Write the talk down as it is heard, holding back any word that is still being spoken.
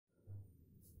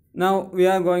Now we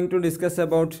are going to discuss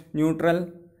about neutral,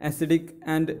 acidic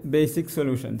and basic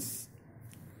solutions.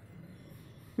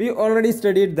 We already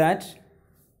studied that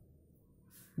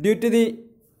due to the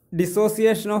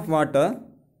dissociation of water,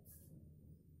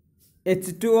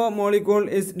 H2O molecule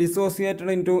is dissociated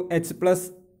into H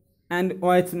plus and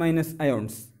OH minus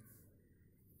ions.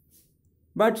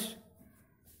 But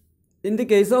in the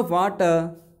case of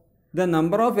water, the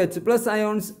number of H plus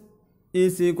ions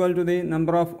is equal to the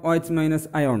number of OH minus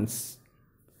ions.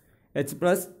 H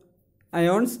plus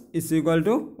ions is equal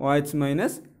to OH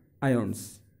minus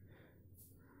ions.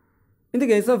 In the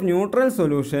case of neutral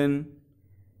solution,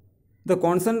 the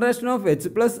concentration of H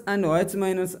plus and OH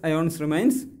minus ions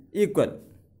remains equal.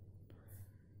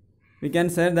 We can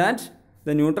say that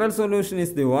the neutral solution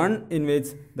is the one in which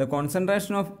the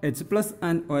concentration of H plus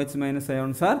and OH minus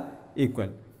ions are equal.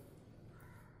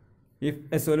 If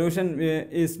a solution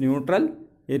is neutral,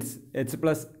 its H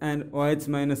plus and OH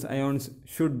minus ions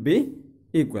should be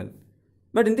equal.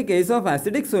 But in the case of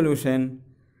acidic solution,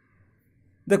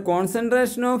 the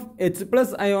concentration of H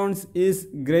plus ions is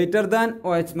greater than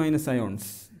OH minus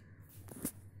ions.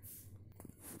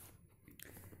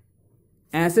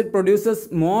 Acid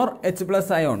produces more H plus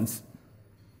ions.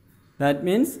 That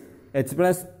means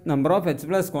number of H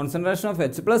plus concentration of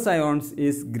H plus ions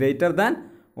is greater than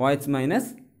OH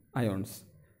minus ions.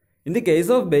 In the case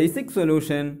of basic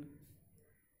solution,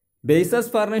 bases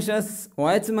furnishes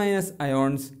OH minus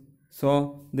ions,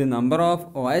 so the number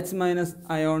of OH minus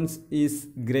ions is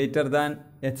greater than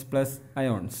H plus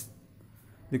ions.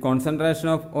 The concentration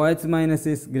of OH minus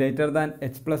is greater than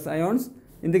H plus ions.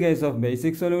 In the case of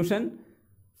basic solution,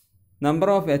 number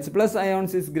of H plus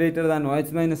ions is greater than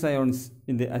OH minus ions.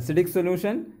 In the acidic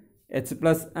solution, H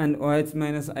plus and OH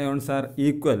minus ions are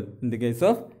equal in the case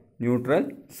of neutral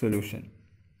solution.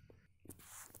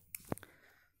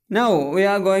 Now we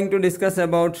are going to discuss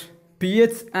about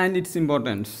pH and its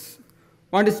importance.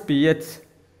 What is pH?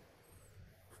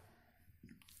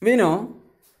 We know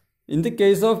in the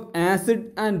case of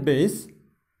acid and base,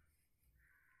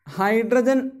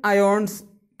 hydrogen ions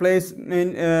plays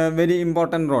a very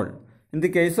important role. In the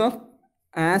case of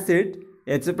acid,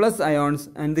 H plus ions,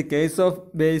 and the case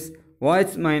of base,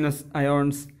 OH minus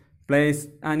ions plays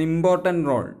an important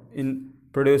role in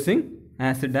producing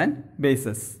acid and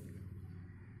bases.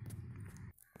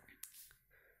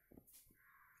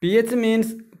 pH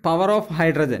means power of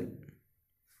hydrogen.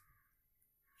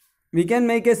 We can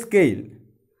make a scale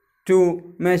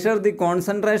to measure the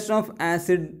concentration of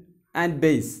acid and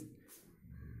base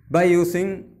by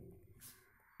using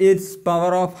its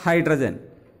power of hydrogen.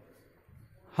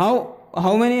 How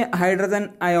many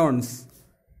hydrogen ions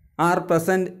are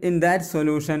present in that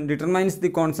solution determines the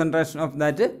concentration of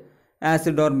that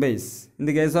acid or base. In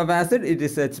the case of acid, it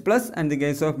is H plus, and in the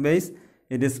case of base,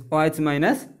 it is OH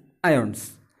minus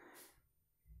ions.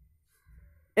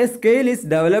 A scale is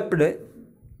developed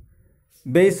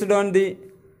based on the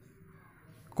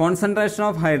concentration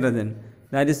of hydrogen,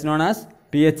 that is known as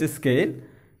pH scale,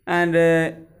 and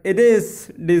it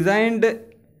is designed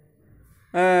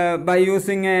by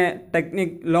using a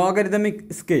technique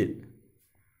logarithmic scale.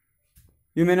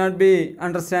 You may not be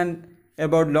understand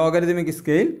about logarithmic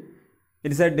scale.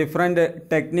 It is a different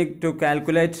technique to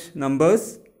calculate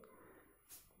numbers.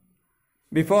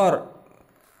 Before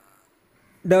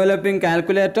developing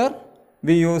calculator,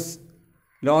 we use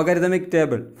logarithmic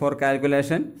table for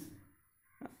calculation.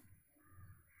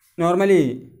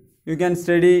 Normally, you can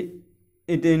study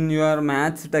it in your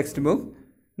maths textbook.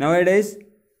 Nowadays,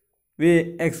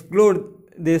 we exclude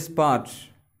this part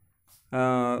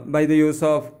by the use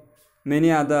of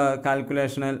many other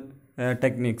calculational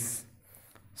techniques.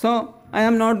 So, I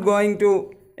am not going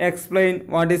to explain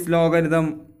what is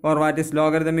logarithm or what is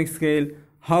logarithmic scale,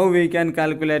 how we can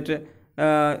calculate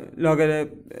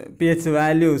pH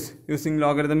values using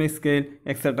logarithmic scale,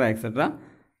 etc. etc.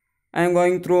 I am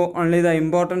going through only the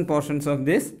important portions of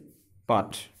this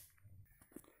part.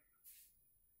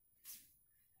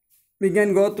 We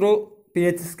can go through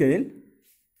pH scale.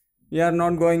 We are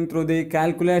not going through the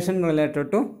calculation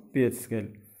related to pH scale.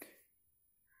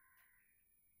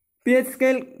 pH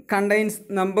scale contains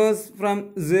numbers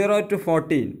from 0 to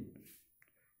 14.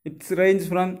 Its range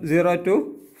from 0 to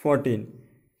 14.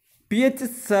 pH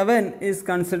 7 is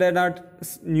considered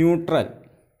as neutral.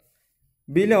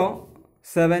 Below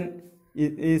 7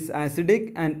 is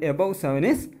acidic and above 7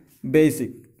 is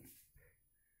basic.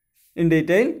 In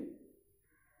detail,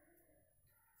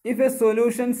 if a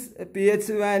solution's pH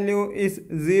value is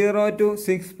 0 to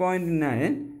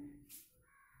 6.9,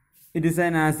 it is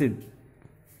an acid.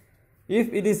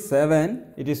 If it is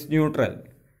 7, it is neutral.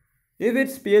 If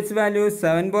its pH value is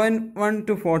 7.1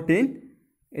 to 14,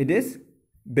 it is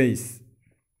base.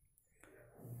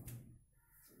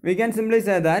 We can simply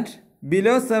say that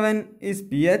below 7 is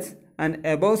pH and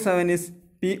above 7 is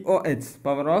POH,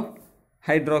 power of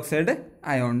hydroxide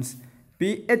ions.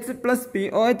 pH plus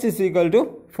POH is equal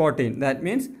to 14. That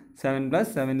means 7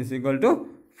 plus 7 is equal to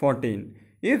 14.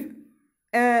 If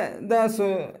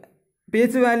the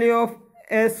pH value of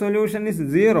a solution is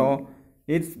 0,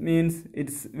 it means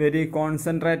it's very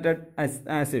concentrated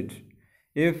acid.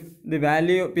 If the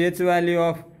pH value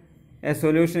of a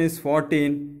solution is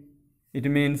 14, it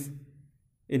means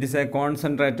it is a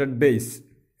concentrated base.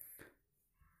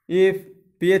 If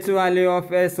pH value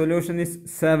of a solution is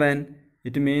 7,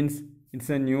 it means it's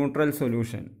a neutral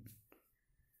solution.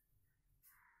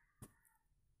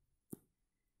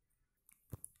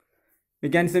 We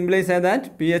can simply say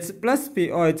that pH plus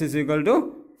POH is equal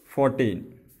to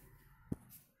 14.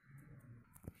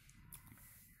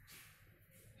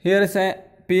 Here is a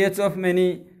pH of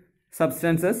many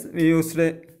substances we used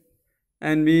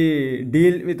and we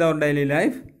deal with our daily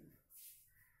life.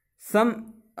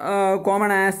 Some common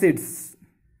acids,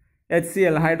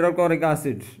 HCl, hydrochloric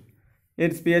acid,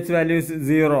 its pH value is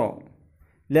 0.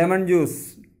 Lemon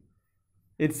juice,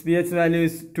 its pH value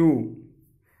is 2.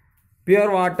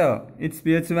 Pure water, its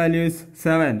pH value is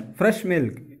 7. Fresh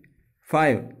milk,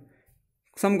 5.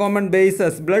 Some common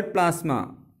bases, blood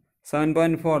plasma,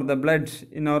 7.4. The blood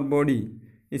in our body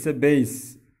is a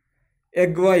base.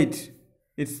 Egg white,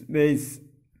 its base,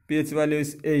 pH value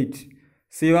is 8.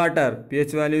 Seawater,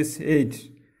 pH value is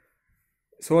 8.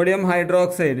 Sodium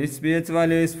hydroxide, its pH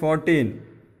value is 14.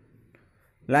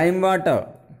 Lime water,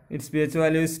 its pH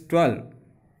value is 12,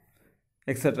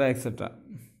 etc. etc.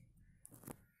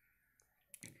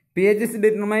 pH is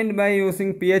determined by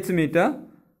using pH meter.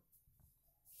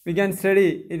 We can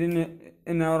study it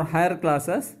in our higher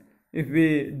classes if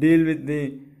we deal with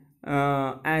the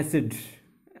acid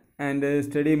and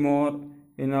study more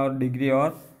in our degree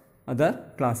or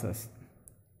other classes.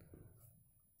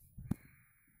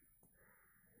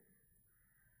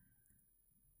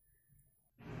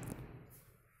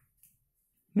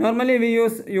 Normally we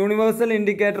use universal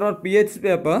indicator or pH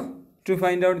paper to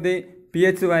find out the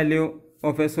pH value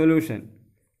of a solution.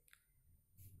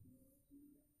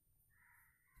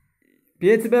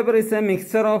 pH paper is a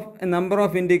mixture of a number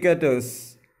of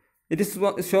indicators. It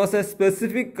shows a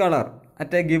specific color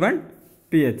at a given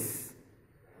pH.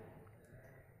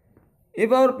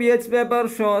 If our pH paper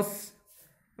shows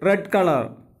red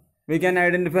color, we can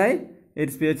identify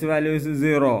its pH value is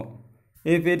 0.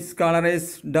 If its color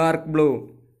is dark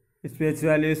blue, its pH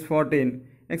value is 14,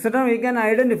 etc. We can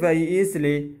identify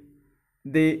easily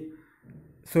the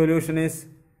solution is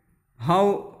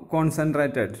how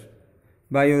concentrated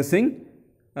by using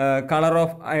color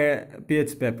of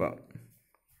pH paper.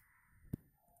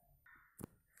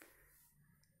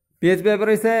 pH paper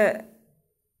is a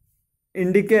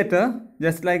indicator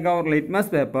just like our litmus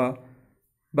paper,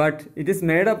 but it is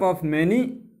made up of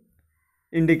many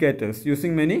indicators,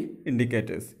 using many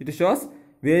indicators. It shows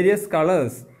various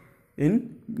colors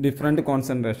in different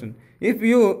concentration. If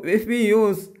we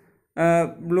use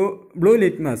blue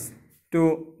litmus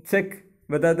to check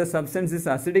whether the substance is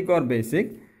acidic or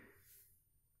basic,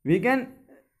 we can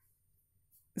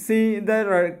see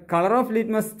the color of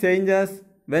litmus changes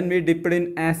when we dip it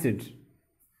in acid.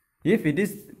 If it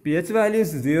is pH value is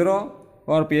 0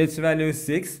 or pH value is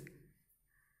 6,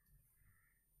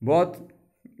 both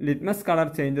litmus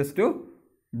color changes to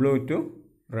blue to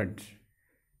red.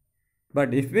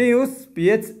 But if we use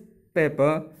pH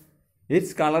paper,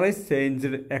 its color is changed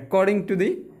according to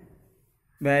the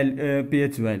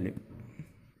pH value.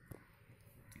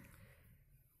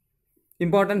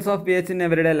 Importance of pH in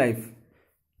everyday life.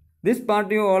 This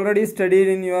part you already studied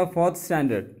in your 4th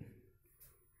standard.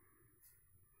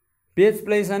 pH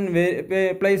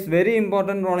plays very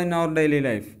important role in our daily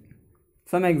life.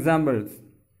 Some examples.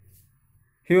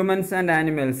 Humans and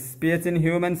animals. pH in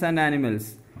humans and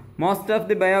animals. Most of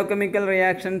the biochemical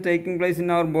reactions taking place in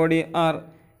our body are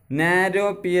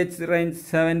narrow pH range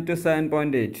 7 to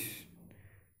 7.8.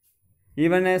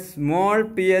 Even a small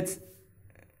pH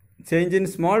change in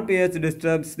small pH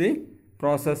disturbs the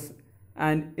process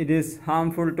and it is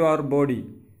harmful to our body.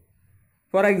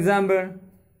 For example,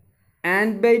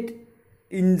 ant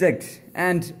inject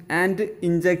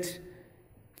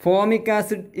formic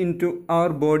acid into our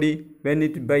body when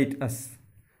it bites us.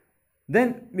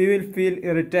 Then we will feel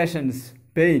irritations,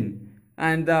 pain,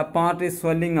 and the part is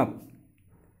swelling up.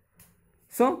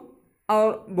 So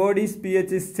our body's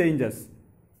pH changes.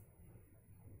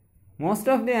 Most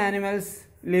of the animals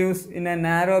lives in a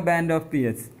narrow band of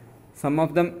pH. Some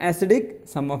of them acidic,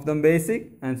 some of them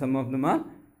basic, and some of them are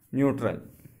neutral.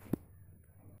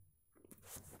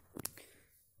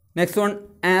 Next one,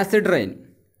 acid rain.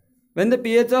 When the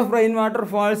pH of rainwater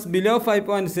falls below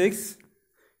 5.6,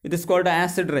 it is called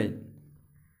acid rain.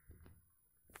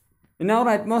 In our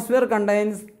atmosphere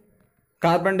contains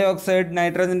carbon dioxide,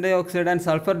 nitrogen dioxide and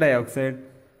sulfur dioxide.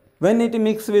 When it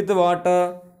mixes with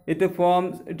water, it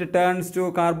turns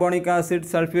to carbonic acid,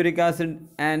 sulfuric acid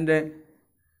and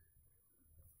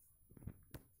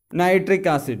nitric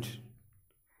acid.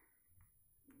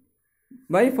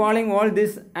 By falling all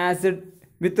this acid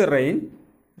with rain,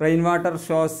 rainwater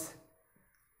shows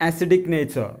acidic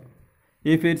nature.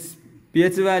 If its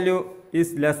pH value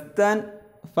is less than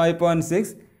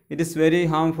 5.6, it is very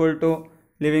harmful to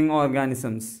living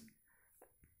organisms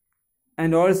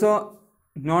and also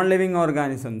non-living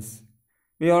organisms.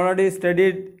 We already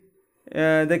studied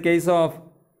the case of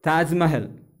Taj Mahal.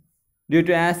 Due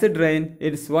to acid rain,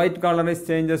 its white color is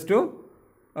changes to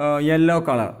yellow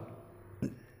color.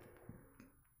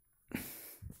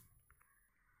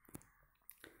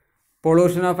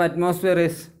 Pollution of atmosphere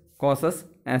causes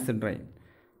acid rain.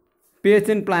 pH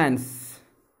in plants.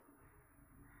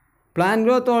 Plants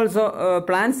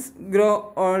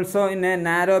grow also in a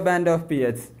narrow band of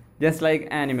pH, just like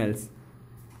animals.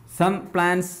 Some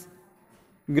plants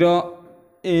grow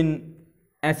in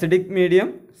acidic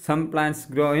medium, some plants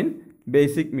grow in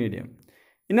basic medium.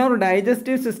 In our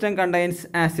digestive system contains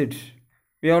acid.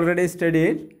 We already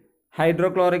studied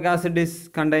hydrochloric acid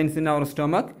contains in our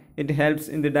stomach. It helps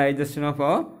in the digestion of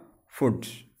our food.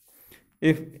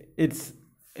 If its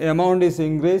amount is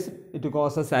increased, it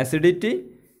causes acidity.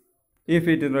 If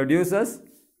it reduces,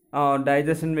 our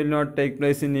digestion will not take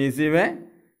place in easy way.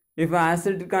 If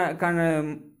acid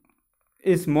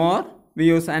is more, we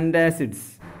use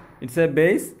antacids. It's a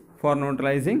base for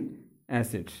neutralizing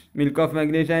acid. Milk of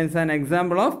magnesia is an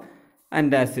example of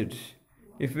antacid.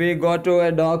 If we go to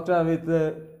a doctor with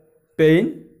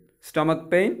pain, stomach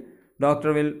pain,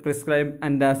 doctor will prescribe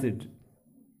antacid.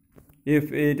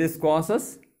 If it is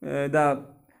the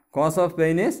cause of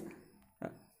pain is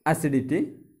acidity,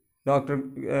 doctor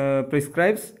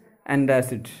prescribes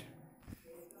antacid.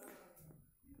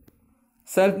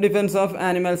 Self-defense of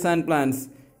animals and plants.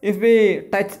 If we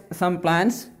touch some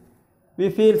plants, we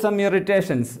feel some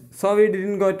irritations, so we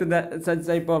didn't go to such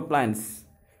type of plants.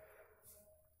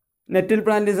 Nettle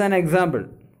plant is an example.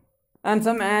 And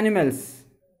some animals,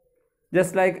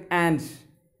 just like ant,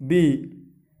 bee,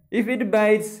 if it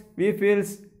bites, we feel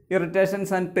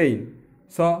irritations and pain,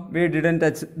 so we didn't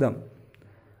touch them.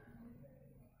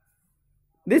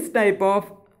 This type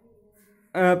of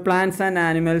plants and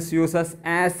animals uses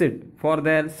acid for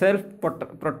their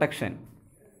self-protection.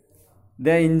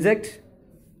 They inject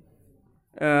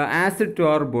acid to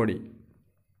our body.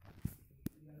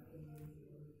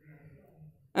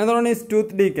 Another one is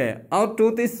tooth decay. Our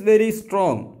tooth is very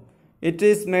strong. It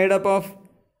is made up of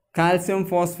calcium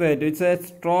phosphate. It's the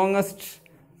strongest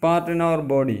part in our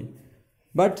body.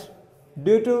 But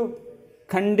due to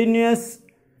continuous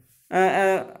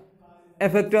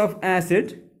effect of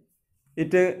acid,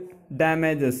 it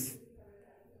damages.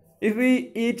 If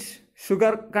we eat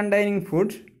sugar containing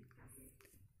food,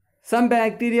 some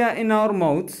bacteria in our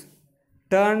mouths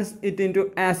turns it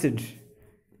into acid.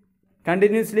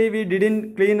 Continuously we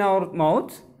didn't clean our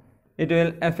mouth, it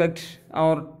will affect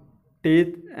our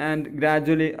teeth and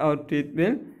gradually our teeth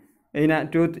will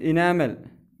tooth enamel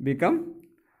become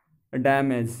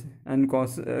damaged and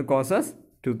causes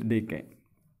tooth decay.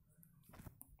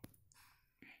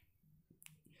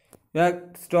 Yeah,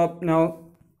 stop now.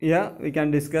 Yeah, we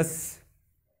can discuss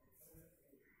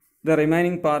the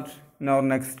remaining part in our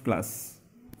next class.